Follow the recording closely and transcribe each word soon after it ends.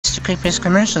to Creepers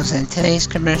commercials, and today's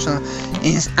commercial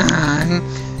is on,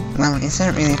 well, it's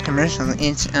not really a commercial,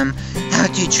 it's, how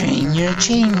to train your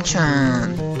Chain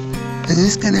Chomp. Is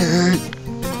this gonna hurt?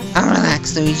 Oh,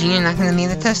 relax, Luigi, you're not gonna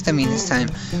need a test dummy this time.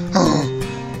 Oh,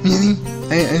 really?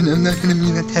 I'm not gonna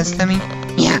need a test dummy?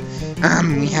 Yeah,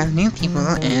 we have new people,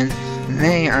 and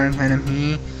they are gonna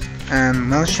be,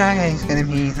 well, Shy Guy is gonna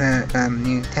be the,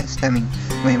 new test dummy.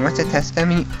 Wait, what's a test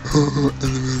dummy? Oh, I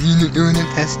really don't know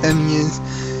what a test dummy is.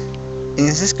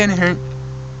 Is this gonna hurt?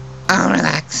 Oh,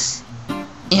 relax.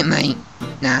 It might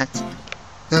not.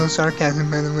 No sarcasm,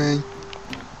 by the way.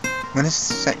 What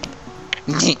is that?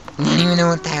 You don't even know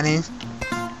what that is?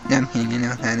 No, I'm kidding, I know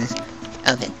what that is.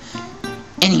 Okay.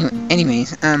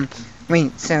 Anyways,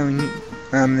 wait, so,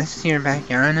 this is your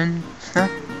backyard and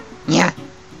stuff? Yeah.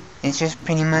 It's just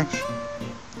pretty much,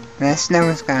 the snow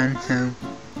is gone, so,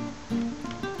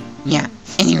 yeah.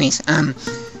 Anyways,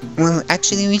 well,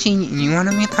 actually, Luigi, you want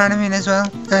to be a part of it as well?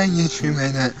 Yeah, sure,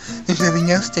 why not? There's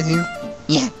nothing else to do.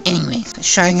 Yeah, anyways,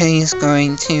 Shy Guy is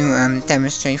going to,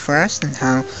 demonstrate for us and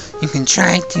how you can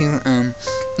try to,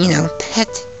 you know, pet,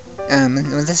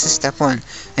 well, this is step 1,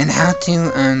 and how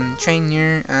to, train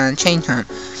your, Chain Chomp,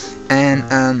 and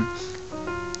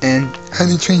how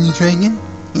to train your dragon?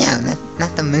 No,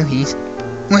 not the movies.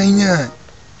 Why not?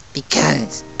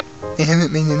 Because they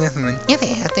haven't made another one. Yeah, they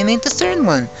have. They made the 3rd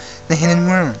one, The Hidden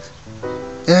World.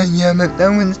 Yeah, but that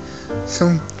one's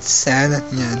so sad at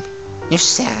the end. You're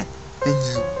sad. I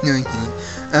know. No, I can't.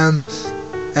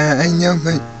 I know,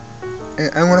 but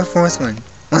I want a 4th one.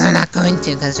 Well, they're not going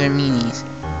to, because they're meanies.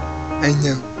 I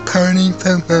know. Party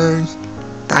poopers.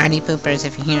 Party poopers,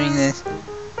 if you're hearing this.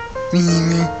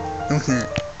 Meanie. Okay.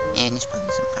 And there's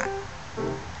probably some car.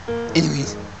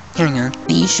 Anyways, carrying on.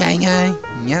 Are you Shy Guy?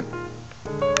 Yep.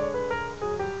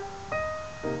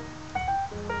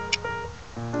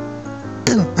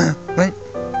 Ooh, what?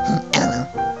 Hello.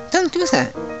 Don't do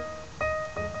that.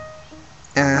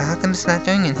 How come it's not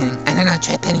doing anything? I don't know,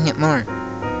 try petting it more.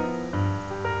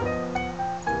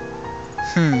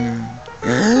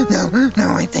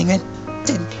 No, I think it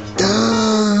did.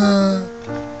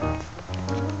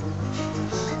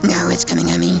 No, it's coming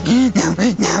at me. No,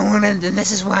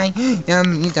 this is why, you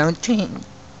don't train.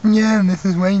 Yeah, this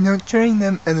is why you don't train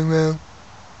them, LOL.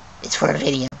 It's for a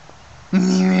video.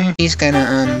 He's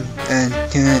gonna,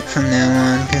 do it from now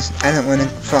on, because I don't want to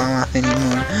fall off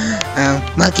anymore.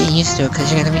 Well, get used to it,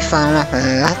 because you're gonna be falling off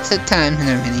lots of times in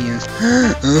our videos.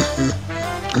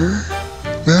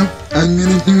 Well, I'm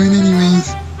gonna do it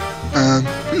anyways.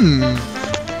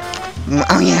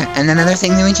 Oh yeah, and another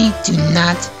thing, Luigi, do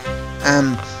not,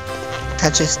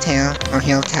 touch his tail, or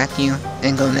he'll attack you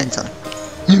and go mental.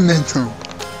 You're mental.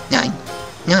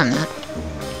 No, I'm not.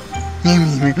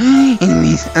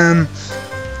 Anyways,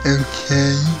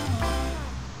 okay.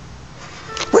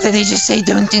 What did they just say?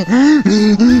 Don't do.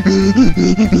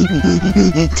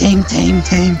 Tame, you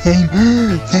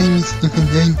stupid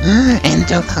thing. And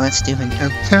don't call it stupid.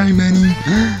 Oh, sorry, buddy.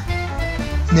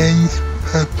 Nice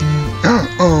puppy.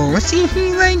 Oh, see,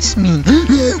 he likes me. No,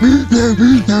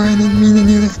 I didn't mean to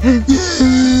do this.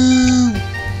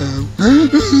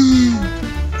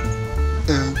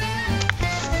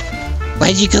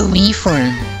 Why'd you go wee for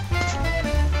him?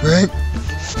 What?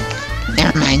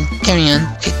 Never mind, carry on.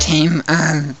 It came,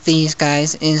 these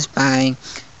guys is by,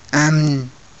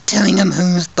 telling them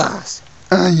who's boss.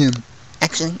 I am.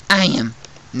 Actually, I am.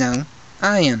 No,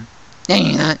 I am. No,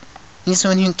 you're not. He's the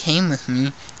one who came with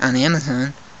me on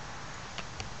Amazon.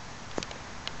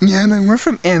 Yeah, but we're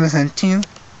from Amazon, too.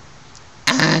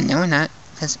 No, we're not.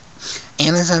 Because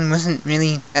Amazon wasn't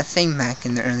really a thing back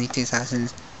in the early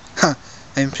 2000s. Huh,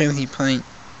 I'm pretty point.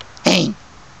 Hey,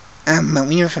 but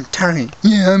we were from Target.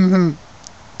 Yeah, I'm from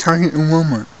Target and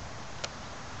Walmart.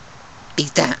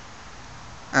 Beat that.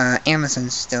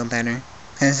 Amazon's still better.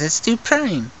 Because it's through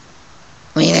Prime.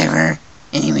 Whatever.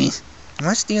 Anyways,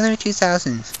 what's the other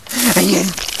 2000s?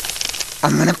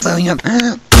 I'm gonna blow you up.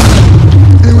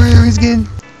 The way I was good.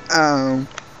 Oh.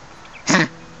 Ha,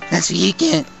 that's what you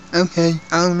get. Okay,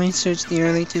 I'll research the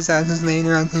early 2000s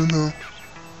later on Google.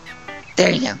 There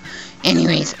you go.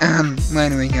 Anyways, why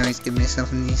do I always get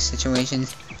myself in these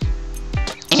situations?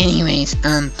 Anyways,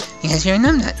 because you're a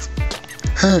numbnut.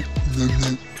 Huh,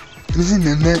 numbnut. What is a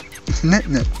numbnut? It's a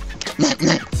nut-nut.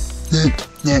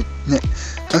 Nut.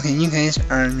 Okay, you guys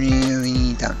are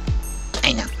really dumb.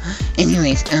 I know.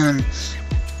 Anyways, no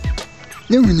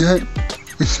we're not.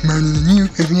 We're smarter than you,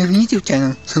 because we have a YouTube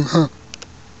channel, so huh.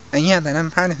 Yeah, but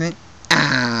I'm proud of it.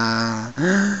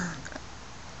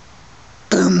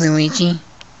 Boom, Luigi.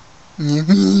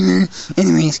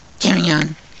 Anyways, carry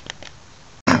on.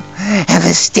 Now, have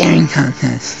a staring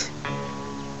contest.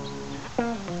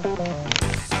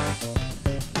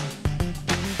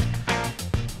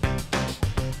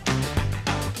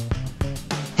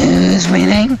 Who's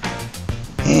winning?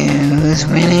 Who's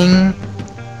winning?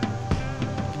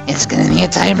 It's gonna be a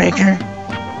tiebreaker.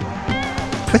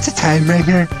 What's a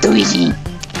tiebreaker? Luigi.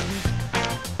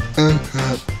 Oh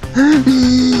crap.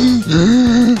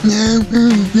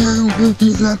 No,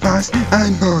 he's not boss.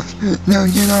 I'm boss. No,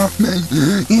 get off me.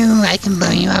 I can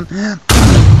blow you up.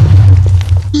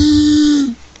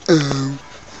 Oh.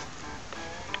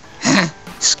 Ha!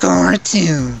 Score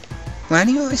 2. Why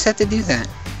do you always have to do that?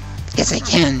 Because I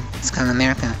can. It's called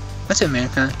America. What's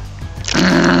America?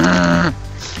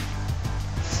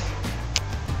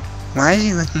 Why is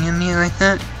he looking at me like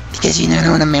that? Because you don't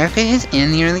know what America is,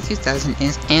 and the early 2000s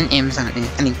is, and Amazon is,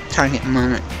 I mean, Target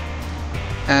moment.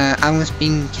 I was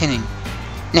being kidding.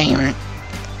 No, you weren't.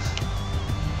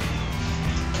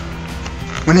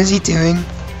 What is he doing?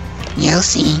 You'll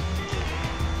see.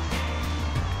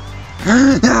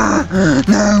 No,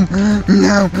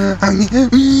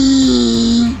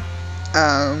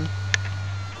 oh.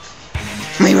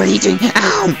 Wait, what are you doing?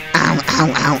 Ow! Ow, ow,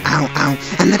 ow, ow, ow.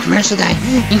 I'm the commercial guy.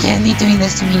 You can't be doing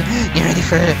this to me. You're ready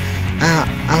for a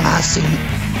lawsuit.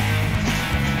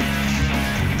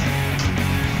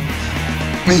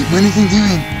 Wait, what is he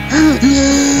doing?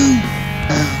 No!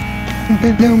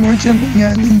 No more jumping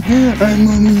on me. I'm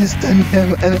only a stunt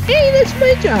double. Hey, that's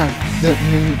my job. Don't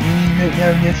you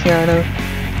have your shadow?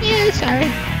 Yeah, sorry.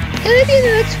 Can I be in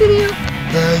the next video?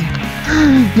 No.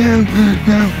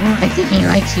 I think he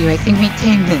likes you. I think we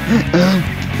tamed it.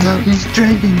 No, he's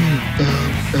dragging me.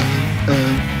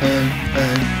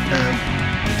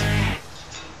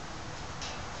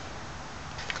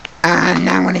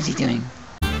 Now what is he doing?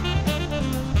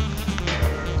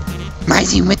 Why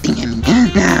is he whipping him?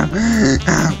 No.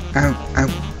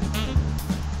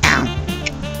 Ow.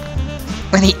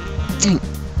 What are you doing?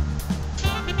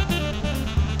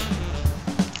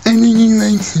 I think he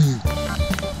likes you.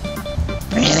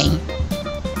 Really?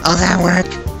 All that work?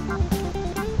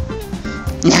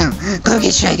 No, go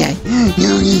get Shy Guy.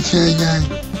 Go get Shy Guy.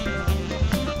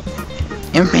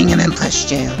 And bring him in Plush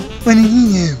jail. What did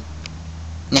he do?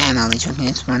 Nah, I'm only joking. I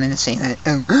just wanted to say that.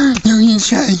 Oh, go get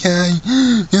Shy Guy.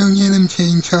 Go get him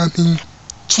Chain Chomping.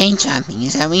 Chain Chomping?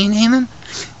 Is that what you name him?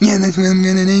 Yeah, that's what I'm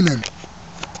gonna name him.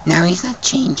 No, he's not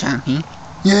Chain Chomping.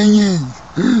 Yeah, he is.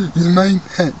 He's my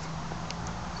pet.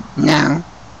 No.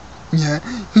 Yeah,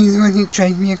 he's the one who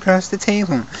dragged me across the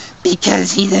table.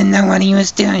 Because he didn't know what he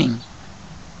was doing.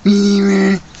 Me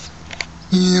neither.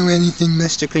 You know anything,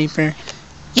 Mr. Creeper?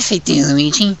 Yes, I do,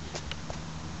 Luigi.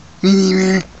 Me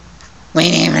neither.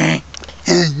 Whatever.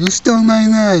 Hey, you stole my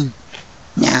line.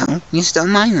 No, you stole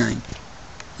my line.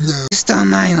 No. You stole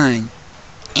my line.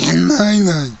 And my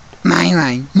line. My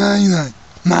line. My line.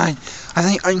 Mine. Are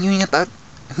they arguing about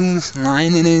whose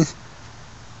line it is?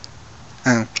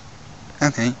 Oh.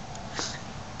 Okay.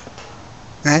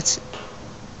 That's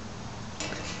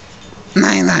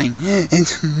my line.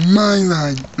 It's my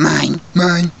line.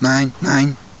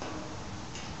 Mine.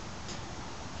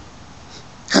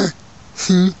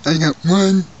 See, I got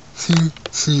 1, 2,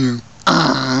 0.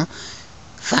 Aw,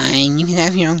 fine. You can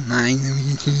have your own line,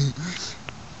 Luigi.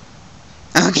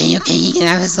 Okay, you can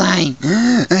have his line.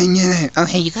 I get it.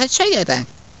 Okay, you got Shy Guy back.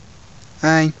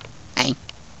 Bye.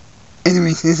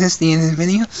 Anyways, is this the end of the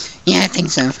video? Yeah, I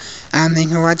think so. Thank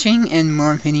you for watching, and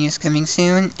more videos coming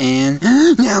soon, and...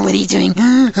 No, what are you doing?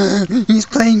 He's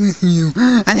playing with you.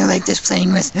 I don't like this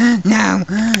playing with... No!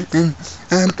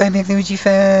 And, bye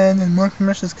Bigluigifan, and more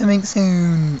commercials coming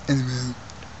soon. As well.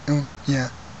 Oh, yeah.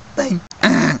 Bye.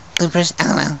 Bloopers,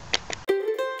 LOL.